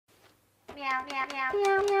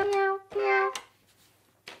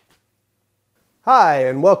Hi,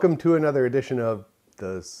 and welcome to another edition of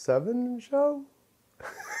The Seven Show.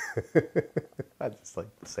 I just like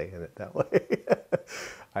saying it that way.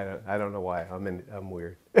 I don't know why. I'm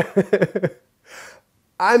weird.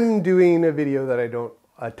 I'm doing a video that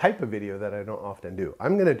a type of video that I don't often do.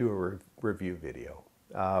 I'm going to do a review video.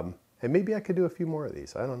 And maybe I could do a few more of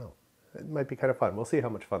these. I don't know. It might be kind of fun. We'll see how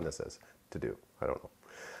much fun this is to do. I don't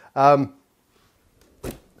know.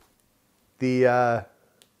 The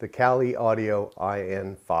Kali Audio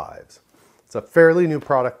IN-5s. It's a fairly new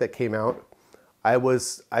product that came out.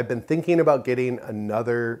 I've been thinking about getting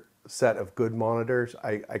another set of good monitors.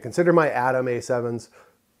 I consider my Atom A7s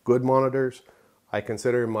good monitors. I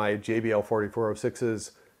consider my JBL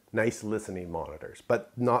 4406s nice listening monitors,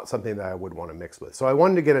 but not something that I would want to mix with. So I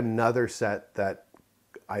wanted to get another set that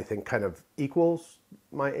I think kind of equals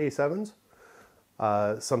my A7s,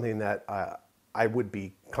 something that I would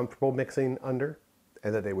be comfortable mixing under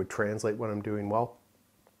and that they would translate when I'm doing well.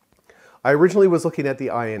 I originally was looking at the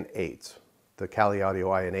IN-8s, the Kali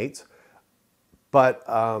Audio IN-8s, but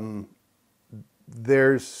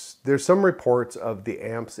there's some reports of the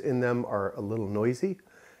amps in them are a little noisy,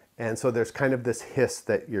 and so there's kind of this hiss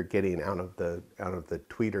that you're getting out of the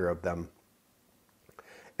tweeter of them.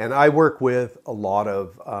 And I work with a lot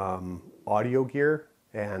of audio gear,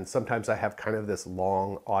 and sometimes I have kind of this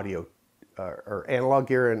long audio or analog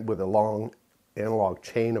gear and with a long analog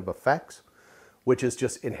chain of effects, which is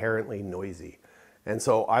just inherently noisy. And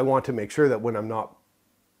so I want to make sure that when I'm not,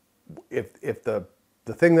 if the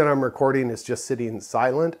thing that I'm recording is just sitting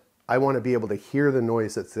silent, I want to be able to hear the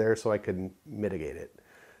noise that's there so I can mitigate it.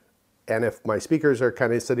 And if my speakers are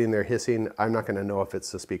kind of sitting there hissing, I'm not going to know if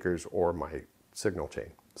it's the speakers or my signal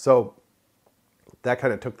chain. So that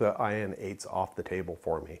kind of took the IN-8s off the table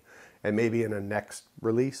for me. And maybe in a next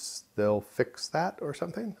release, they'll fix that or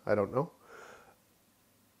something. I don't know.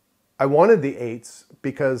 I wanted the 8s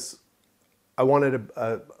because I wanted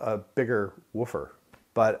a bigger woofer,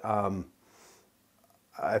 but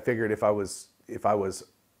I figured if I was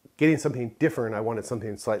getting something different, I wanted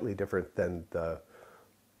something slightly different than the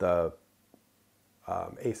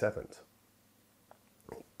A7s.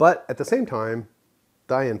 But at the same time,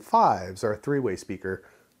 the IN-5s are a three-way speaker.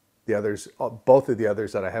 The others, both of the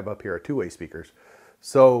others that I have up here are two-way speakers.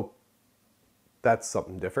 So that's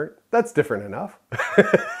something different. That's different enough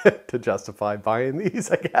to justify buying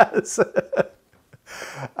these, I guess.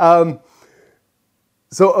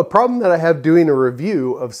 So a problem that I have doing a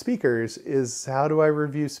review of speakers is how do I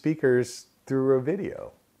review speakers through a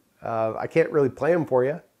video? I can't really play them for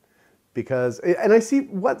you because, and I see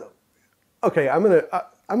what, okay, I'm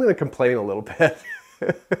gonna complain a little bit.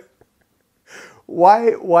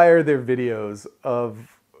 Why are there videos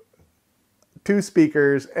of two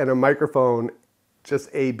speakers and a microphone just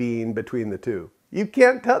A-Bing between the two? You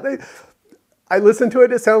can't tell. I listen to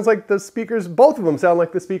it, it sounds like the speakers, both of them sound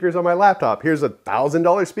like the speakers on my laptop. Here's a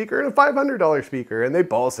 $1,000 speaker and a $500 speaker, and they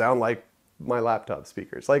both sound like my laptop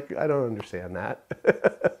speakers. Like, I don't understand that.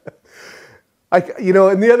 You know,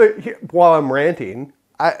 and the other, while I'm ranting,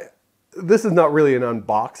 this is not really an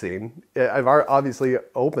unboxing. I've obviously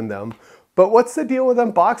opened them, but what's the deal with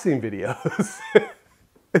unboxing videos?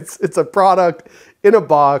 It's a product in a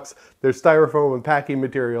box. There's styrofoam and packing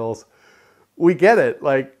materials. We get it.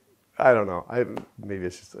 Like, I don't know. Maybe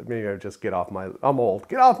I just get off my. I'm old.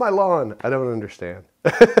 Get off my lawn. I don't understand.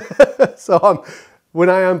 So when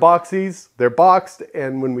I unbox these, they're boxed,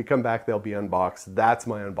 and when we come back, they'll be unboxed. That's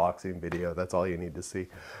my unboxing video. That's all you need to see.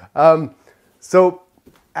 So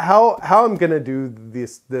how I'm gonna do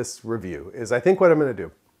this review is, I think what I'm gonna do.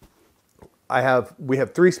 We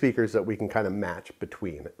have three speakers that we can kind of match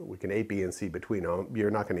between. We can A, B, and C between them.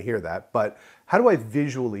 You're not going to hear that, but how do I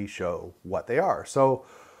visually show what they are? So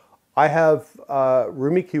I have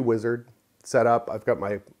Room EQ Wizard set up. I've got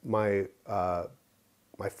my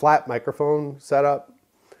flat microphone set up,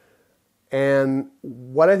 and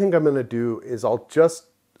what I think I'm going to do is I'll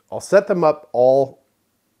set them up all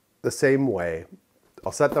the same way.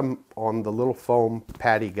 I'll set them on the little foam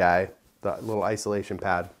paddy guy, the little isolation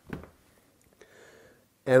pad.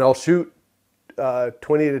 And I'll shoot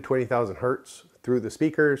 20 to 20,000 hertz through the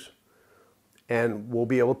speakers, and we'll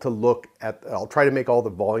be able to look at, I'll try to make all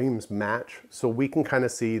the volumes match so we can kind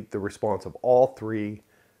of see the response of all three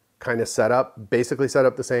kind of basically set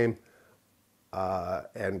up the same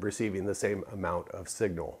and receiving the same amount of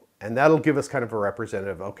signal. And that'll give us kind of a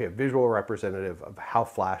representative, okay, a visual representative of how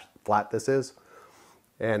flat this is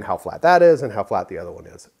and how flat that is and how flat the other one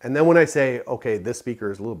is. And then when I say, okay, this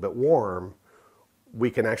speaker is a little bit warm, we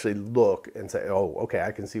can actually look and say, oh, okay,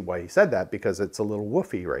 I can see why he said that, because it's a little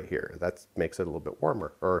woofy right here. That makes it a little bit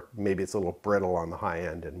warmer. Or maybe it's a little brittle on the high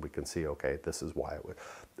end, and we can see, okay, this is why it would.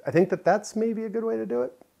 I think that that's maybe a good way to do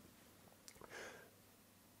it.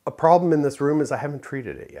 A problem in this room is I haven't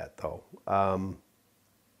treated it yet, though.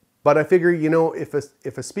 But I figure, you know, if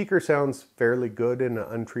a speaker sounds fairly good in an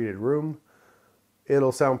untreated room,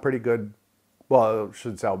 it'll sound pretty good. Well, it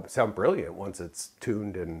should sound brilliant once it's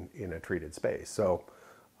tuned in a treated space. So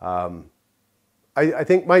I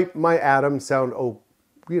think my atoms sound, oh,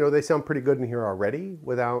 you know, they sound pretty good in here already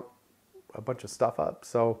without a bunch of stuff up.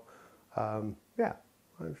 So yeah,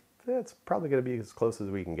 it's probably going to be as close as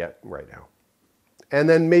we can get right now. And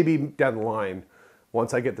then maybe down the line,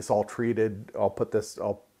 once I get this all treated,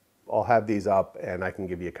 I'll have these up, and I can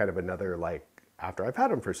give you kind of another, like, after I've had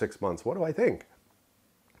them for 6 months, what do I think?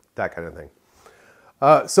 That kind of thing.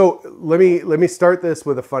 So let me start this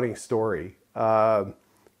with a funny story.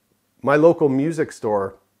 My local music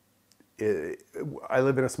store, I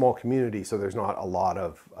live in a small community, so there's not a lot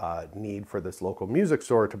of need for this local music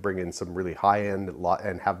store to bring in some really high-end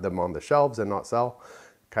and have them on the shelves and not sell.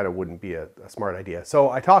 Kind of wouldn't be a smart idea. So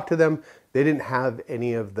I talked to them. They didn't have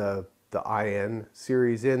any of the IN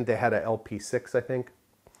series in. They had a LP6, I think.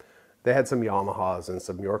 They had some Yamahas and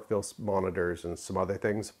some Yorkville monitors and some other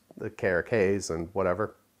things, the KRKs and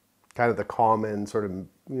whatever. Kind of the common sort of, you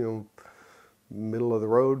know, middle of the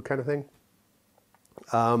road kind of thing.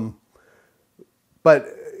 But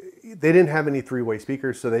they didn't have any three-way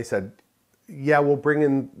speakers, so they said, yeah, we'll bring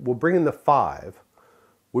in the 5.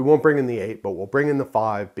 We won't bring in the 8, but we'll bring in the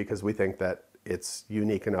 5 because we think that it's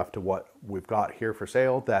unique enough to what we've got here for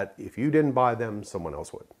sale that if you didn't buy them, someone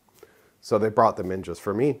else would. So they brought them in just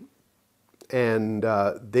for me. And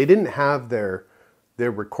they didn't have their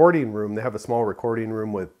recording room. They have a small recording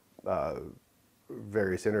room with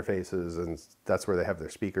various interfaces, and that's where they have their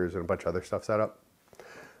speakers and a bunch of other stuff set up.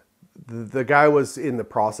 The guy was in the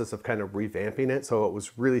process of kind of revamping it, so it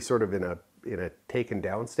was really sort of in a taken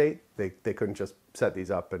down state. They couldn't just set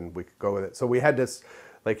these up and we could go with it. So we had this,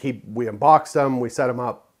 like, we unboxed them, we set them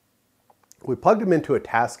up, we plugged them into a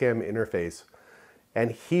Tascam interface,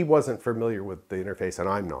 and he wasn't familiar with the interface, and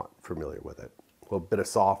I'm not familiar with it. A little bit of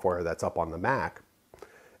software that's up on the Mac.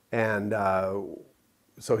 And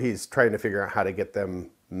so he's trying to figure out how to get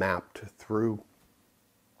them mapped through.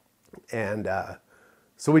 And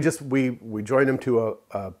so we joined them to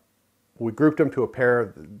we grouped them to a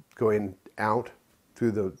pair going out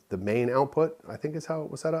through the main output, I think is how it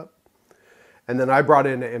was set up. And then I brought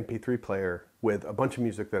in an MP3 player with a bunch of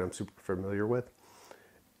music that I'm super familiar with,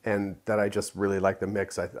 and that I just really like the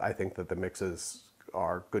mix. I think that the mixes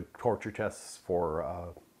are good torture tests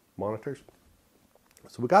for monitors.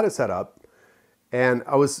 So we got it set up, and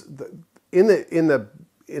I was in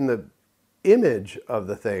the image of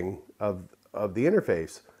the thing of the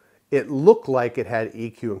interface. It looked like it had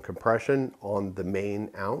EQ and compression on the main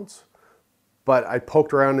ounce, but I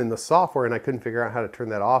poked around in the software and I couldn't figure out how to turn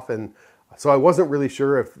that off. And so I wasn't really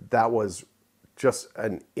sure if that was just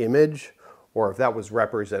an image or if that was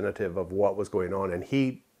representative of what was going on. And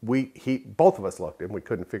both of us looked and we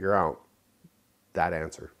couldn't figure out that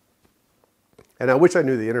answer. And I wish I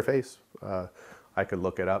knew the interface. I could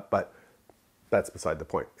look it up, but that's beside the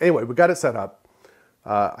point. Anyway, we got it set up.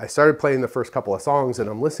 I started playing the first couple of songs and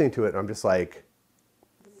I'm listening to it and I'm just like,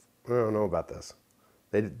 I don't know about this.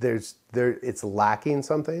 It's lacking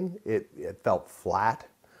something. It felt flat.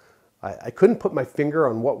 I couldn't put my finger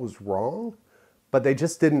on what was wrong, but they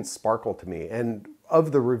just didn't sparkle to me. And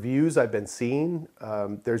of the reviews I've been seeing,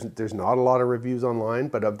 there's not a lot of reviews online,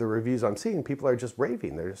 but of the reviews I'm seeing, people are just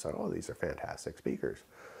raving. They're just like, oh, these are fantastic speakers.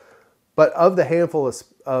 But of the handful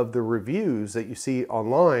of the reviews that you see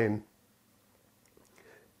online,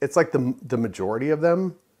 it's like the majority of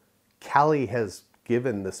them, Cali has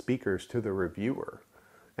given the speakers to the reviewer,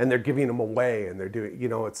 and they're giving them away, and they're doing, you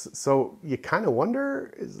know, it's, so you kind of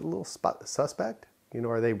wonder, is it a little suspect? You know,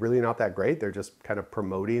 are they really not that great? They're just kind of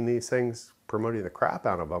promoting these things, promoting the crap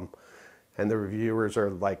out of them. And the reviewers are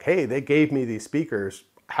like, hey, they gave me these speakers.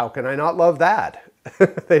 How can I not love that?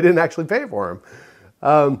 They didn't actually pay for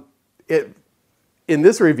them. In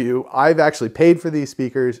this review, I've actually paid for these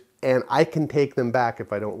speakers and I can take them back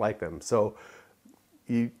if I don't like them. So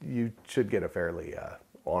you should get a fairly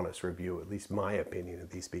honest review, at least my opinion of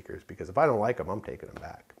these speakers, because if I don't like them, I'm taking them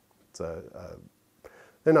back. It's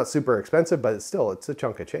they're not super expensive, but it's a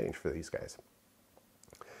chunk of change for these guys.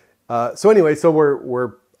 So anyway,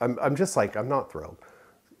 so I'm just like, I'm not thrilled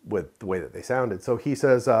with the way that they sounded. So he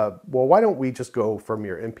says, well, why don't we just go from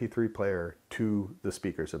your MP3 player to the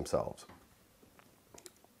speakers themselves?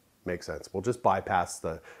 makes sense. We'll just bypass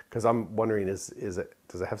because I'm wondering, does it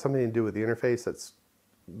have something to do with the interface that's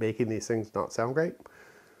making these things not sound great?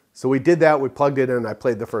 So we did that, we plugged it in, I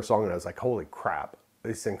played the first song and I was like, holy crap,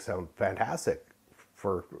 these things sound fantastic.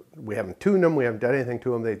 We haven't tuned them, we haven't done anything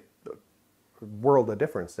to them, they world of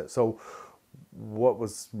difference. So what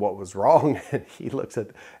was wrong? And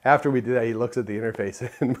after we did that, he looks at the interface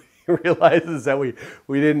and realizes that we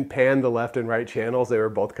didn't pan the left and right channels. They were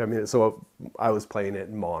both coming in. So I was playing it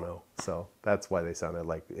in mono. So that's why they sounded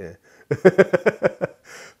like, eh.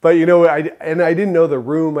 But you know, I didn't know the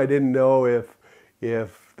room. I didn't know if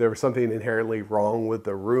there was something inherently wrong with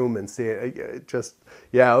the room, and it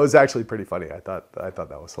was actually pretty funny. I thought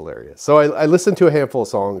that was hilarious. So I listened to a handful of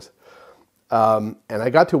songs, and I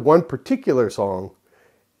got to one particular song,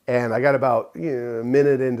 and I got about a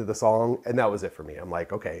minute into the song, and that was it for me. I'm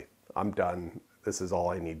like, okay, I'm done. This is all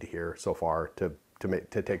I need to hear so far to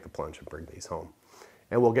take the plunge and bring these home.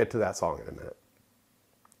 And we'll get to that song in a minute.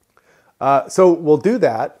 So we'll do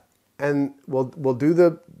that, and we'll do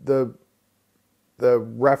the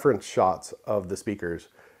reference shots of the speakers.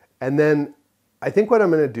 And then I think what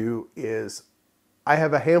I'm going to do is I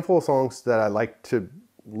have a handful of songs that I like to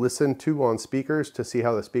listen to on speakers to see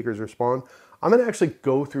how the speakers respond. I'm going to actually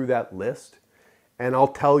go through that list and I'll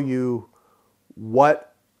tell you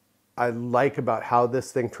what I like about how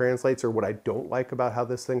this thing translates or what I don't like about how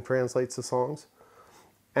this thing translates the songs.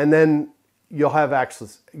 And then you'll have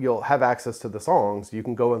access to the songs. You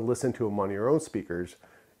can go and listen to them on your own speakers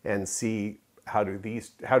and see how do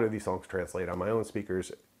these songs translate on my own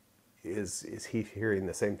speakers. Is he hearing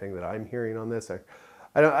the same thing that I'm hearing on this?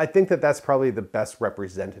 I think that's probably the best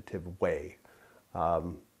representative way.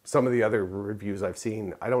 Some of the other reviews I've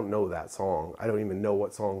seen, I don't know that song. I don't even know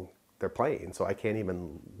what song they're playing, so I can't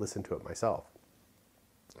even listen to it myself.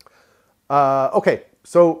 Okay,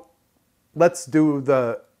 so let's do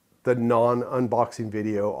the non-unboxing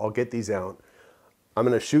video. I'll get these out. I'm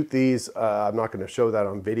going to shoot these. I'm not going to show that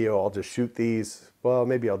on video. I'll just shoot these. Well,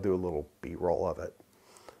 maybe I'll do a little B-roll of it.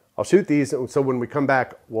 I'll shoot these, so when we come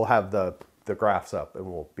back, we'll have the graphs up and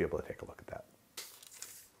we'll be able to take a look at that.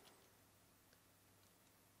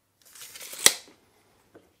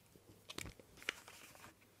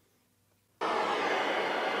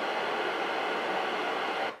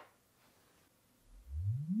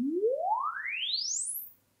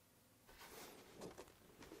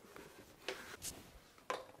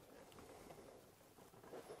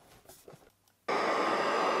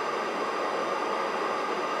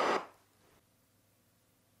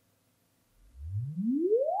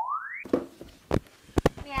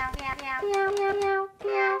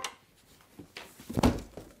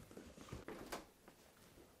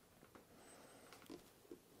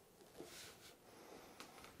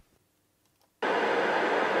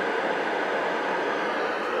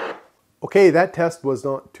 Okay, that test was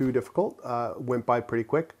not too difficult. Went by pretty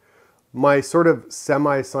quick. My sort of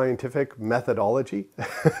semi-scientific methodology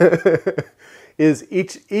is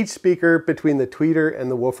each speaker between the tweeter and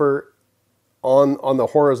the woofer on the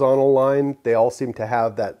horizontal line, they all seem to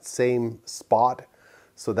have that same spot.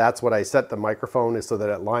 So that's what I set the microphone, is so that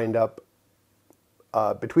it lined up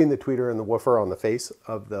between the tweeter and the woofer on the face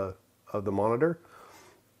of the monitor.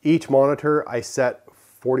 Each monitor I set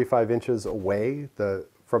 45 inches away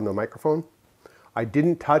from the microphone. I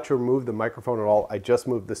didn't touch or move the microphone at all. I just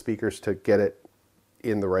moved the speakers to get it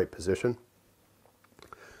in the right position.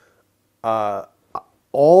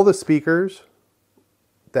 All the speakers,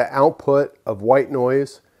 the output of white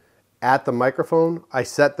noise at the microphone, I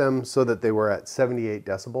set them so that they were at 78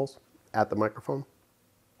 decibels at the microphone.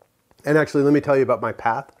 And actually, let me tell you about my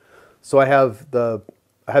path. So I have the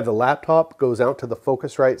laptop goes out to the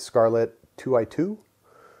Focusrite Scarlett 2i2.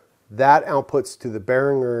 That outputs to the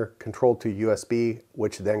Behringer controlled to USB,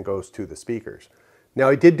 which then goes to the speakers. Now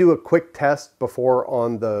I did do a quick test before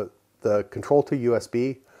on the control to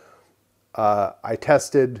USB. I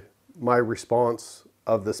tested my response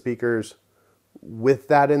of the speakers with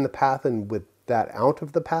that in the path and with that out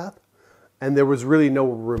of the path. And there was really no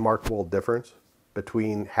remarkable difference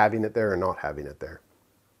between having it there and not having it there.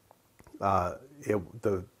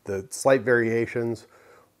 The slight variations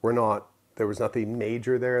were not, there was nothing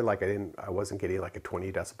major there. Like I wasn't getting like a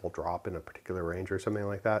 20 decibel drop in a particular range or something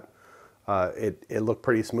like that. It looked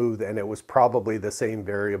pretty smooth, and it was probably the same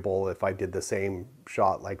variable if I did the same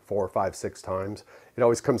shot like 4, 5, 6 times. It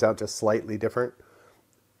always comes out just slightly different.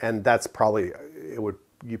 And that's probably,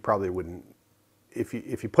 you probably wouldn't, if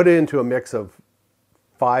you put it into a mix of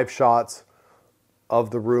 5 shots of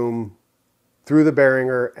the room through the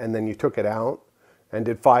Behringer and then you took it out and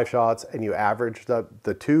did 5 shots and you averaged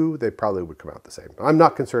the two, they probably would come out the same. I'm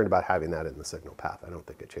not concerned about having that in the signal path. I don't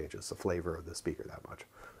think it changes the flavor of the speaker that much,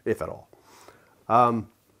 if at all.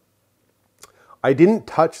 I didn't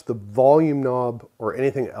touch the volume knob or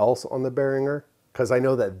anything else on the Behringer because I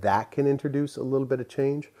know that that can introduce a little bit of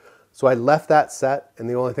change. So I left that set, and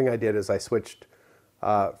the only thing I did is I switched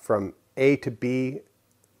from A to B.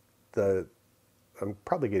 I'm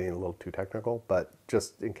probably getting a little too technical, but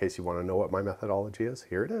just in case you want to know what my methodology is,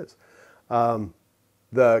 here it is.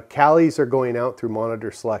 The Callies are going out through monitor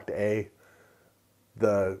select A.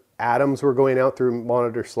 The Atoms were going out through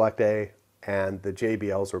monitor select A, and the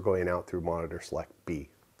JBLs were going out through monitor select B.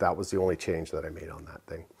 That was the only change that I made on that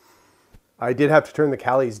thing. I did have to turn the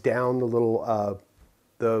Callies down a little,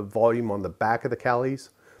 the volume on the back of the Callies.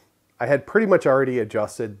 I had pretty much already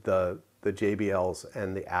adjusted the JBLs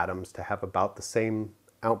and the Atoms to have about the same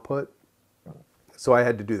output. So I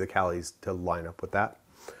had to do the Callies to line up with that.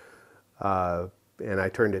 And I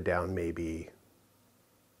turned it down maybe,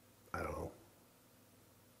 I don't know,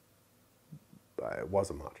 it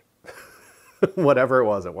wasn't much. Whatever it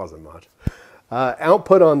wasn't much.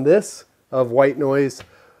 Output on this of white noise,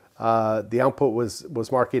 the output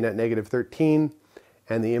was marking at -13,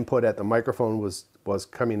 and the input at the microphone was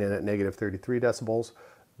coming in at -33 decibels.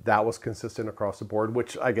 That was consistent across the board,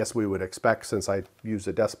 which I guess we would expect since I used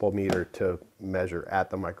a decibel meter to measure at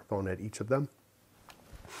the microphone at each of them.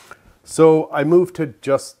 So I moved to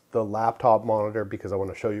just the laptop monitor because I want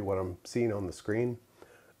to show you what I'm seeing on the screen.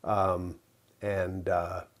 I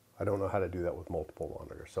don't know how to do that with multiple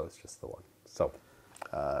monitors, so it's just the one. So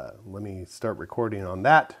let me start recording on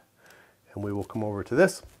that, and we will come over to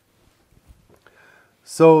this.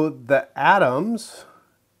 So the Atoms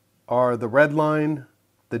are the red line,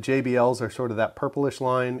 the JBLs are sort of that purplish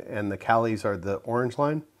line, and the Callies are the orange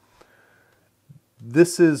line.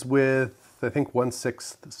 This is with, I think,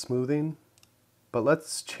 1/6 smoothing, but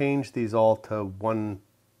let's change these all to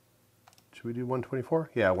should we do 124?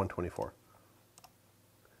 Yeah, 124.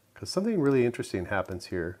 Because something really interesting happens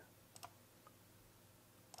here.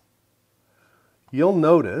 You'll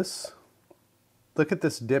notice, look at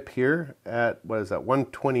this dip here at, what is that,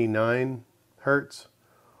 129 hertz.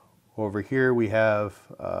 Over here we have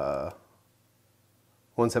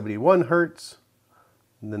 171 hertz.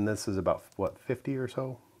 And then this is about, what, 50 or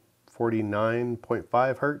so?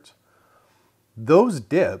 49.5 hertz. Those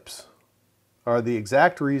dips are the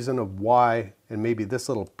exact reason of why, and maybe this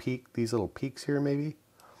little peak, these little peaks here maybe,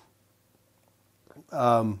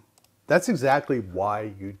 that's exactly why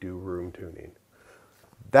you do room tuning.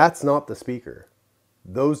 That's not the speaker.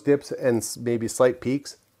 Those dips and maybe slight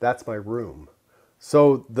peaks, that's my room.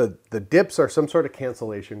 So the dips are some sort of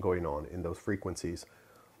cancellation going on in those frequencies.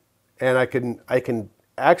 And I can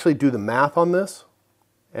actually do the math on this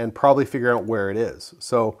and probably figure out where it is.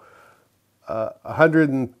 So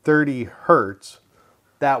 130 hertz,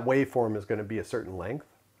 that waveform is going to be a certain length.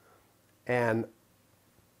 And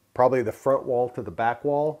probably the front wall to the back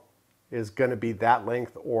wall is going to be that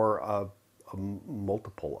length or a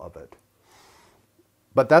multiple of it.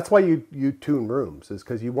 But that's why you tune rooms, is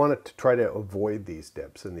because you want it to try to avoid these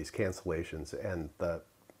dips and these cancellations, and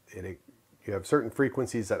you have certain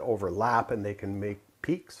frequencies that overlap and they can make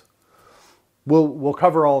peaks. We'll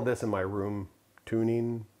cover all of this in my room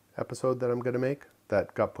tuning episode that I'm going to make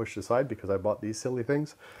that got pushed aside because I bought these silly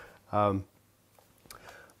things.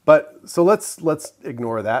 But so let's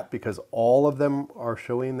ignore that because all of them are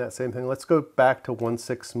showing that same thing. Let's go back to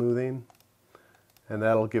 1/6 smoothing, and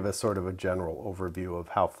that'll give us sort of a general overview of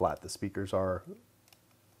how flat the speakers are.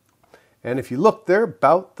 And if you look, they're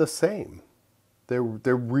about the same. They're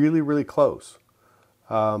really, really close.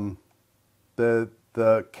 The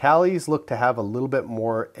Callies look to have a little bit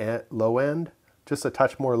more low end, just a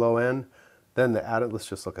touch more low end than the Atoms. Let's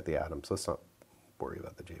just look at the Atoms. Let's not worry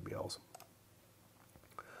about the JBLs.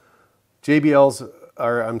 The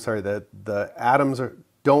Atoms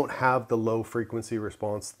don't have the low frequency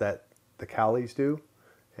response that the Callies do,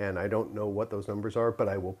 and I don't know what those numbers are, but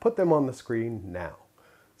I will put them on the screen now.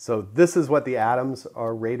 So this is what the Atoms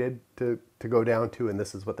are rated to go down to, and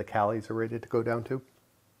this is what the Callies are rated to go down to.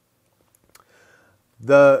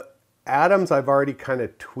 The Atoms, I've already kind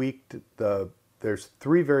of tweaked there's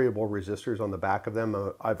 3 variable resistors on the back of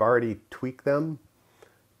them. I've already tweaked them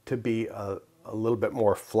to be a little bit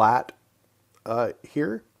more flat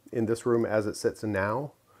here in this room as it sits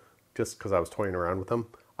now, just because I was toying around with them.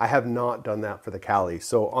 I have not done that for the Callies.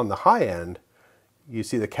 So on the high end, you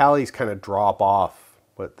see the Callies kind of drop off,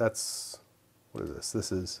 but that's, what is this?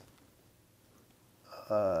 This is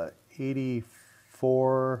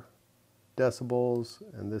 84 decibels,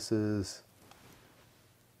 and this is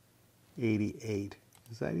 88.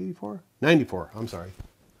 Is that 84? 94, I'm sorry.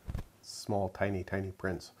 Small, tiny, tiny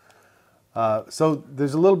prints. So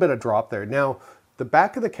there's a little bit of drop there. Now, the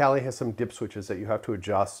back of the Cali has some dip switches that you have to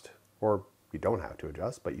adjust, or you don't have to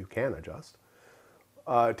adjust, but you can adjust.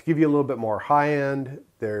 To give you a little bit more high end,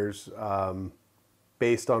 there's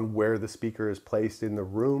based on where the speaker is placed in the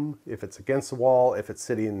room, if it's against the wall, if it's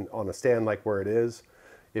sitting on a stand like where it is,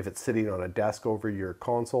 if it's sitting on a desk over your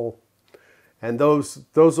console. And those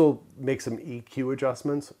will make some EQ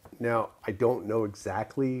adjustments. Now, I don't know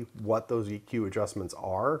exactly what those EQ adjustments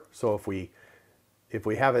are. So if we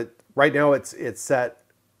have it, right now it's set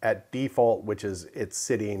at default, which is it's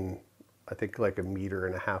sitting, I think, like 1.5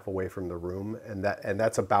 meters away from the room. And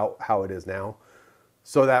that's about how it is now.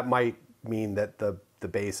 So that might mean that the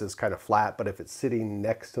bass is kind of flat, but if it's sitting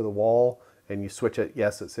next to the wall and you switch it,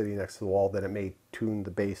 yes, it's sitting next to the wall, then it may tune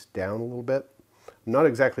the bass down a little bit. I'm not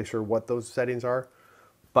exactly sure what those settings are,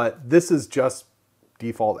 but this is just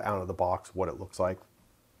default out of the box what it looks like.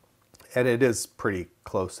 And it is pretty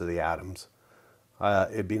close to the Atoms.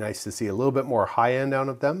 It'd be nice to see a little bit more high end out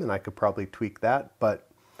of them, and I could probably tweak that, but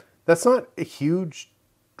that's not a huge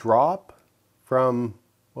drop from,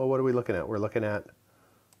 well, what are we looking at? We're looking at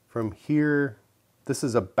from here, this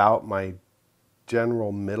is about my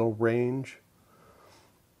general middle range.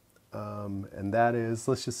 And that is,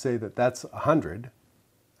 let's just say that that's 100.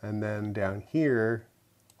 And then down here,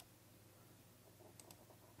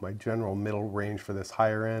 my general middle range for this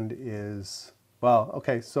higher end is, well,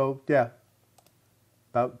 okay, so yeah,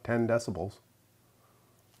 about 10 decibels.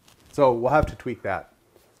 So we'll have to tweak that.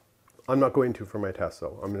 I'm not going to for my test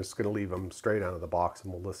though. I'm just going to leave them straight out of the box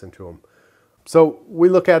and we'll listen to them. So we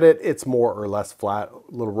look at it, it's more or less flat,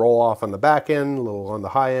 a little roll off on the back end, a little on the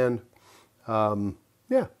high end.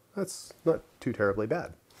 Yeah, that's not too terribly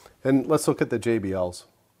bad. And let's look at the JBLs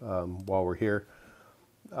while we're here.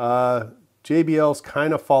 JBLs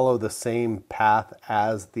kind of follow the same path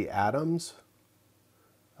as the Atoms.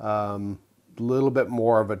 A little bit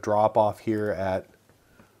more of a drop off here at,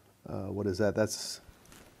 what is that? That's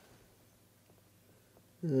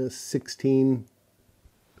 16.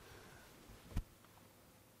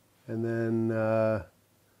 And then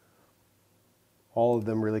all of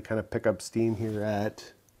them really kind of pick up steam here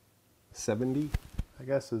at 70, I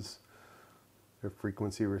guess, is their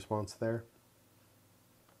frequency response there.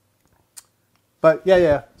 But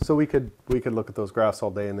yeah, so we could look at those graphs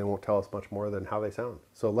all day and they won't tell us much more than how they sound.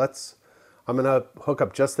 So I'm gonna hook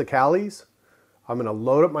up just the Calis. I'm gonna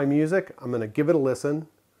load up my music. I'm gonna give it a listen.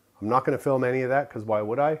 I'm not gonna film any of that because why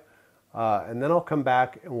would I? And then I'll come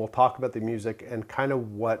back and we'll talk about the music and kind of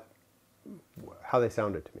how they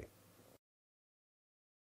sounded to me.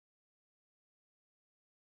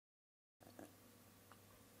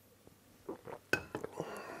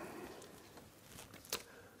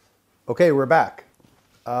 Okay, we're back.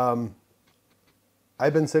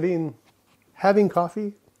 I've been sitting, having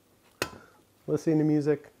coffee, listening to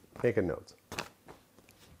music, making notes.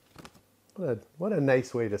 What a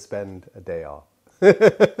nice way to spend a day off.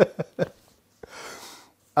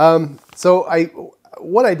 So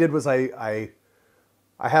what I did was I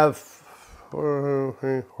have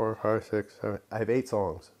 4, 5, 6, 7. I have 8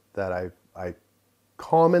 songs that I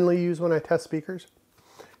commonly use when I test speakers.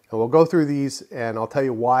 And we'll go through these and I'll tell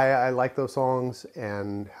you why I like those songs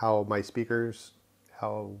and how my speakers,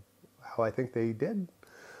 how I think they did.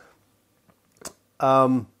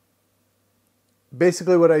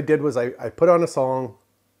 Basically what I did was I put on a song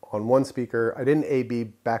on one speaker. I didn't A/B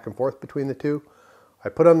back and forth between the two. I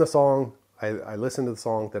put on the song, I listened to the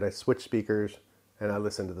song, then I switched speakers and I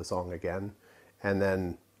listened to the song again, and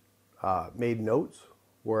then made notes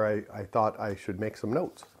where I thought I should make some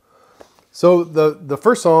notes. So the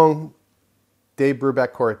first song, Dave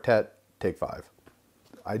Brubeck Quartet, Take 5.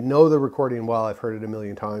 I know the recording well, I've heard it a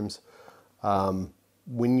million times.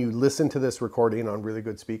 When you listen to this recording on really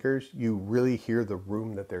good speakers, you really hear the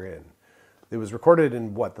room that they're in. It was recorded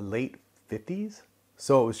in what, the late 50s?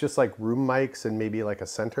 So it was just like room mics and maybe like a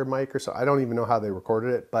center mic or so. I don't even know how they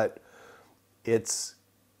recorded it, but it's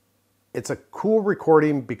a cool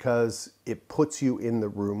recording because it puts you in the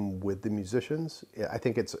room with the musicians. I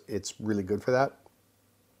think it's really good for that.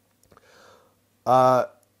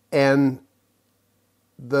 And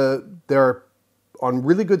there are, on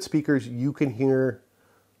really good speakers, you can hear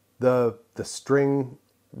the string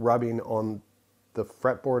rubbing on the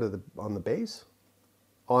fretboard on the bass.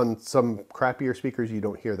 On some crappier speakers, you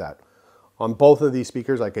don't hear that. On both of these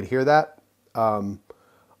speakers, I could hear that.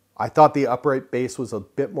 I thought the upright bass was a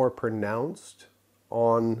bit more pronounced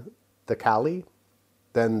on the Cali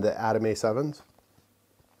than the Atom A7s.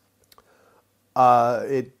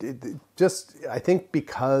 It just, I think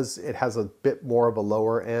because it has a bit more of a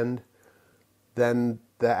lower end than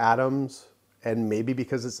the Adams, and maybe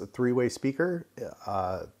because it's a three-way speaker,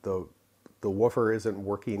 the woofer isn't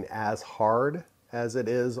working as hard as it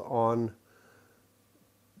is on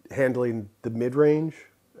handling the mid-range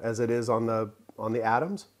as it is on the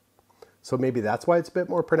Adams. So maybe that's why it's a bit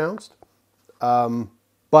more pronounced.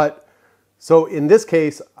 But so in this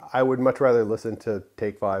case, I would much rather listen to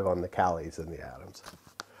Take 5 on the Callies than the Adams.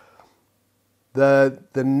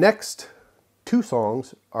 The next two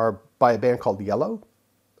songs are by a band called Yellow.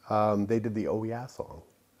 They did the Oh Yeah song.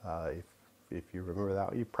 If you remember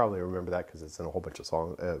that, you probably remember that because it's in a whole bunch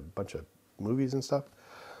of a bunch of movies and stuff.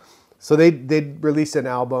 So they released an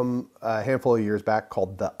album a handful of years back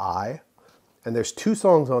called The Eye, and there's two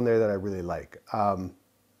songs on there that I really like.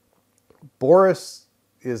 Boris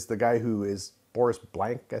is the guy who is Boris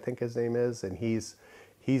Blank, I think his name is, and he's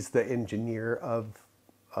the engineer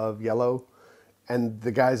of Yellow, and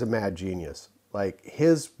the guy's a mad genius. Like,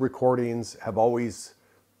 his recordings have always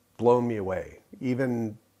blown me away.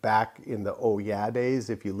 Even back in the Oh Yeah days,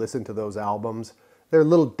 if you listen to those albums, they're a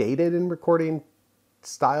little dated in recording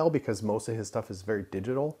style because most of his stuff is very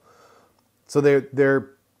digital. So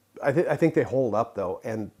I think they hold up though,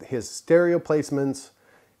 and his stereo placements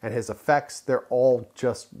and his effects, they're all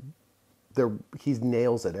just, he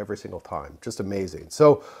nails it every single time. Just amazing.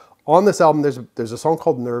 So on this album, there's a song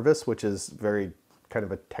called Nervous, which is very kind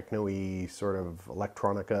of a techno-y sort of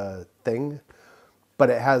electronica thing, but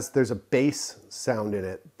there's a bass sound in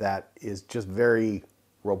it that is just very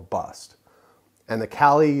robust. And the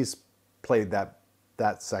Callies played that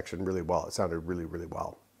section really well. It sounded really, really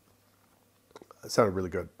well. It sounded really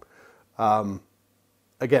good.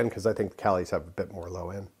 Again, because I think the Callies have a bit more low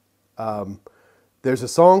end. There's a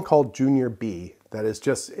song called Junior B that is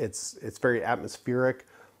just, it's very atmospheric.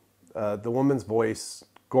 The woman's voice,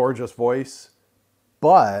 gorgeous voice,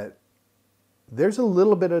 but there's a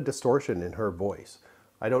little bit of distortion in her voice.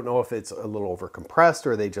 I don't know if it's a little over compressed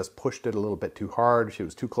or they just pushed it a little bit too hard. She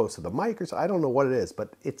was too close to the mic or so. I don't know what it is,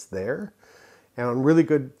 but it's there. And on really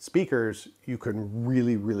good speakers, you can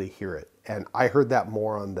really, really hear it. And I heard that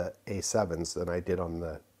more on the A7s than I did on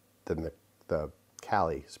the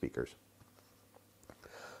Callie speakers.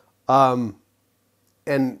 And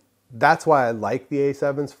that's why I like the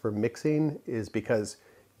A7s for mixing, is because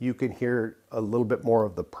you can hear a little bit more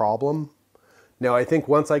of the problem. Now, I think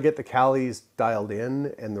once I get the Callies dialed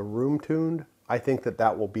in and the room tuned, I think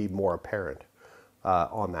that will be more apparent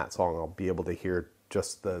on that song. I'll be able to hear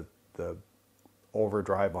just the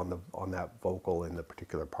overdrive on that vocal in the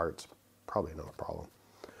particular parts. Probably not a problem.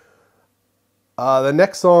 The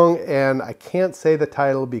next song, and I can't say the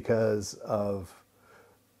title because of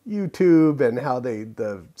YouTube and how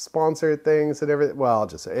the sponsor things and everything. Well, I'll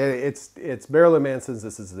just say it's Marilyn Manson's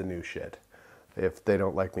This Is the New Shit. If they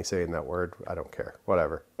don't like me saying that word, I don't care.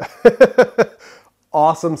 Whatever.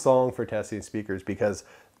 Awesome song for testing speakers because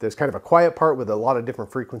there's kind of a quiet part with a lot of different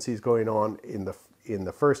frequencies going on in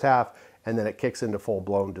the first half, and then it kicks into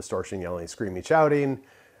full-blown distortion, yelling, screaming, shouting.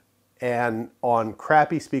 And on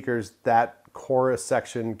crappy speakers, that chorus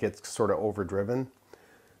section gets sort of overdriven.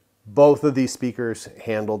 Both of these speakers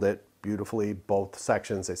handled it beautifully. Both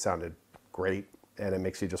sections, they sounded great, and it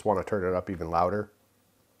makes you just want to turn it up even louder.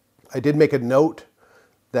 I did make a note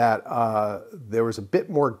that there was a bit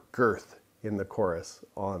more girth in the chorus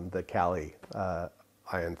on the Callie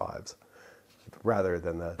IN-5s rather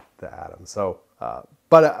than the Adams. So,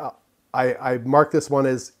 but I marked this one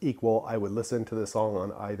as equal. I would listen to the song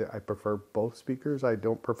on either. I prefer both speakers. I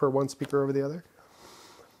don't prefer one speaker over the other.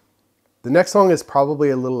 The next song is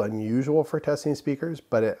probably a little unusual for testing speakers,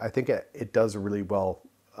 but I think it does really well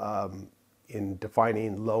in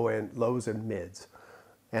defining lows and mids.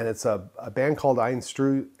 And it's a band called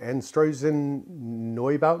Einstürzende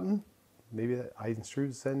Neubauten. Maybe that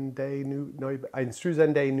Einstürzende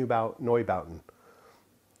Neubauten.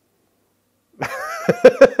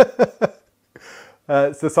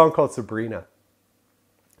 It's a song called Sabrina,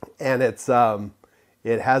 and it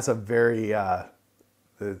has a very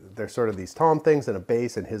there's sort of these tom things and a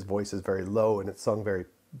bass, and his voice is very low, and it's sung very,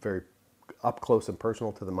 very up close and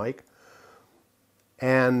personal to the mic.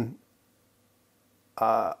 And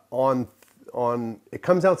it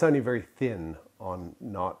comes out sounding very thin on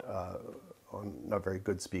not very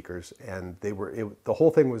good speakers, and the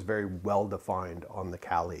whole thing was very well defined on the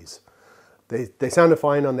Callies. They sounded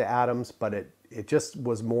fine on the Adams, but it just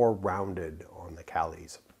was more rounded on the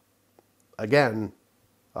Callies. Again,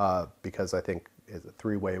 because I think it's a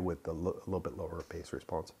three-way with a little bit lower bass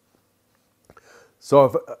response.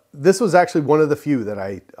 So this was actually one of the few that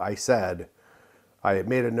I said, I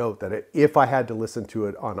made a note that if I had to listen to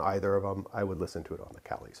it on either of them, I would listen to it on the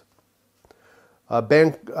Callies.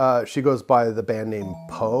 She goes by the band name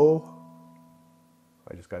Poe.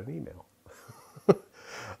 I just got an email.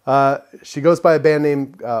 She goes by a band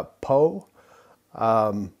name Poe.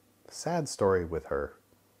 Sad story with her.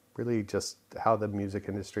 Really just how the music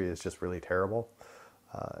industry is just really terrible.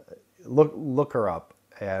 Look her up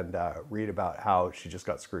and read about how she just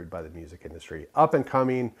got screwed by the music industry. Up and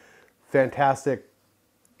coming, fantastic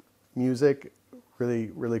music,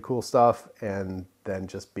 really, really cool stuff. And then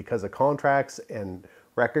just because of contracts and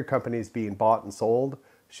record companies being bought and sold,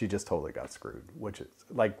 she just totally got screwed, which is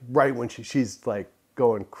like right when she's like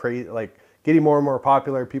going crazy, like getting more and more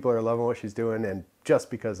popular. People are loving what she's doing. And just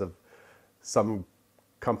because of some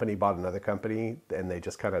company bought another company and they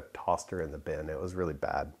just kind of tossed her in the bin. It was really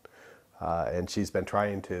bad. And she's been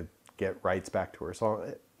trying to get rights back to her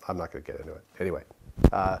song. I'm not going to get into it. Anyway,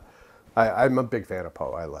 I'm a big fan of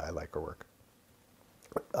Poe. I like her work.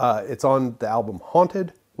 It's on the album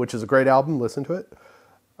Haunted, which is a great album. Listen to it.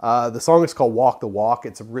 The song is called Walk the Walk.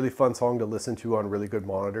 It's a really fun song to listen to on really good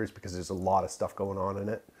monitors because there's a lot of stuff going on in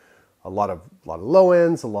it. A lot of low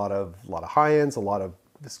ends, a lot of high ends, a lot of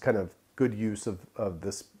this kind of good use of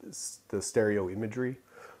the stereo imagery.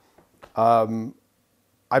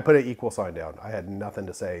 I put an equal sign down. I had nothing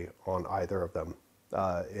to say on either of them.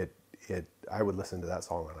 I would listen to that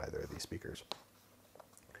song on either of these speakers.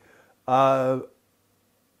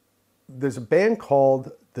 There's a band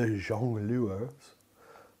called the Jongleurs.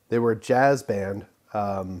 They were a jazz band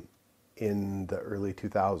in the early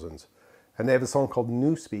 2000s, and they have a song called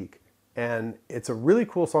Newspeak, and it's a really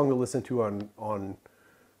cool song to listen to on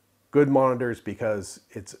good monitors because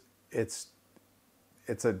it's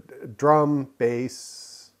a drum,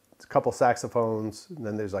 bass, it's a couple saxophones, and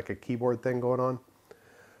then there's like a keyboard thing going on.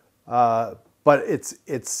 But it's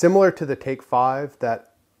similar to the Take 5 that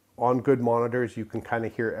on good monitors you can kind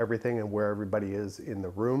of hear everything and where everybody is in the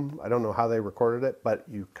room. I don't know how they recorded it, but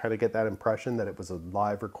you kind of get that impression that it was a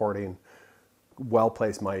live recording,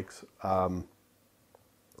 well-placed mics. I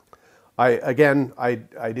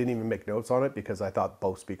didn't even make notes on it because I thought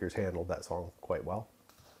both speakers handled that song quite well.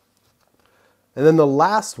 And then the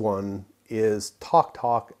last one is Talk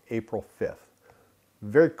Talk April 5th.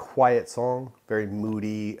 Very quiet song, very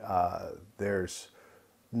moody. There's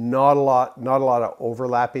not a lot of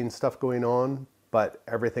overlapping stuff going on, but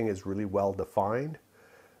everything is really well defined.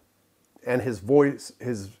 And his voice,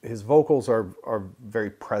 his vocals are very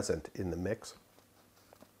present in the mix.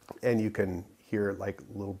 And you can hear like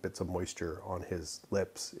little bits of moisture on his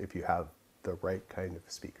lips if you have the right kind of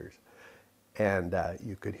speakers. And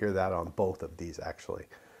you could hear that on both of these actually.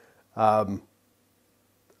 The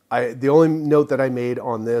only note that I made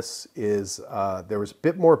on this is there was a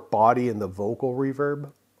bit more body in the vocal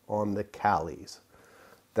reverb on the Callies.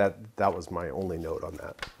 That was my only note on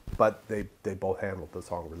that. But they both handled the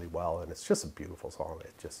song really well, and it's just a beautiful song.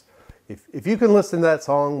 It just if you can listen to that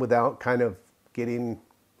song without kind of getting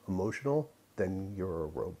emotional, then you're a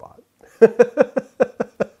robot.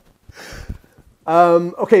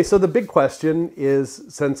 Okay, so the big question is,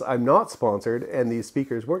 since I'm not sponsored and these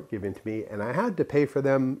speakers weren't given to me and I had to pay for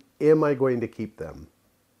them, am I going to keep them?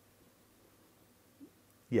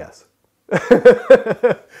 Yes.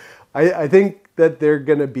 I think that they're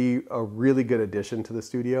going to be a really good addition to the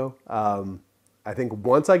studio. I think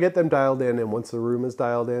once I get them dialed in and once the room is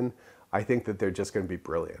dialed in, I think that they're just going to be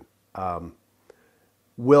brilliant.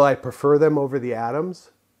 Will I prefer them over the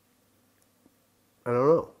Adams? I don't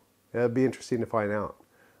know. It'll be interesting to find out.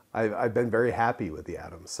 I've been very happy with the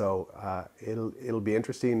Adams, so it'll be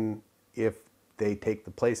interesting if they take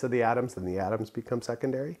the place of the Adams and the Adams become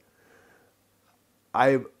secondary.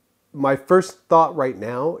 My first thought right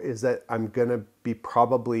now is that I'm gonna be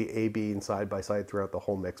probably A-Bing side by side throughout the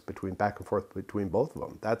whole mix back and forth between both of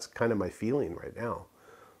them. That's kind of my feeling right now.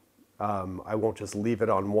 I won't just leave it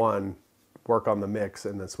on one, work on the mix,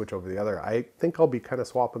 and then switch over to the other. I think I'll be kind of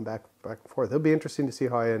swapping back and forth. It'll be interesting to see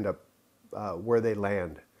how I end up, where they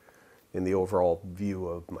land in the overall view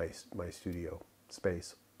of my studio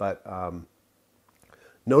space. But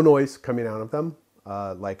no noise coming out of them,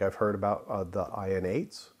 like I've heard about the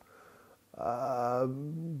IN-8s.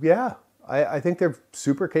 Yeah, I think they're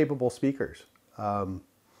super capable speakers. I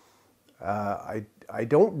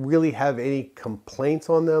don't really have any complaints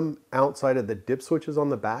on them outside of the dip switches on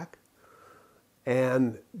the back.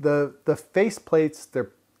 And the face plates, they're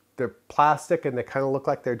plastic and they kind of look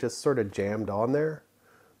like they're just sort of jammed on there.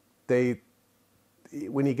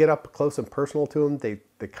 When you get up close and personal to them, they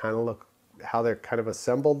kind of look, how they're kind of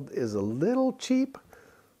assembled is a little cheap,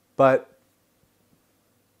 but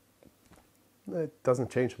it doesn't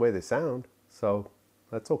change the way they sound. So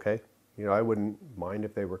that's okay. You know, I wouldn't mind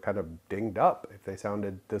if they were kind of dinged up, if they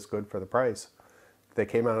sounded this good for the price. If they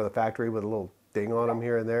came out of the factory with a little ding on them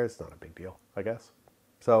here and there, it's not a big deal, I guess.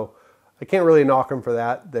 So I can't really knock them for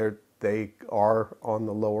that. They are on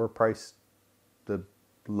the lower price of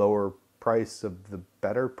the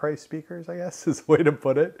better price speakers, I guess is the way to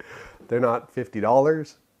put it. They're not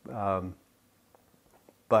 $50.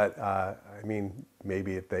 But I mean,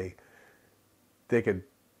 maybe if they could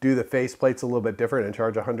do the faceplates a little bit different and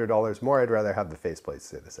charge $100 more, I'd rather have the faceplates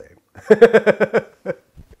stay the same.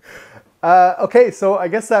 Okay, so I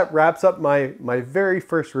guess that wraps up my very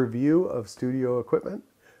first review of studio equipment.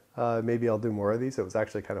 Maybe I'll do more of these. It was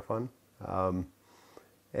actually kind of fun.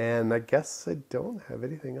 And I guess I don't have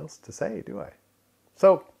anything else to say, do I?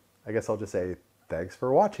 So I guess I'll just say thanks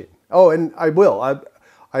for watching. Oh, and I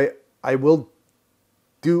will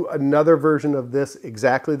do another version of this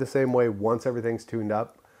exactly the same way once everything's tuned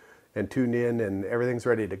up and tuned in and everything's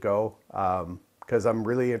ready to go. Because I'm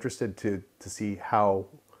really interested to see how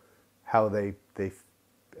they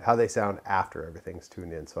sound after everything's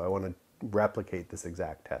tuned in. So I want to replicate this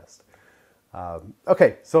exact test.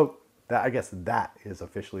 Okay, so I guess that is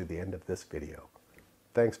officially the end of this video.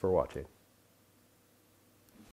 Thanks for watching.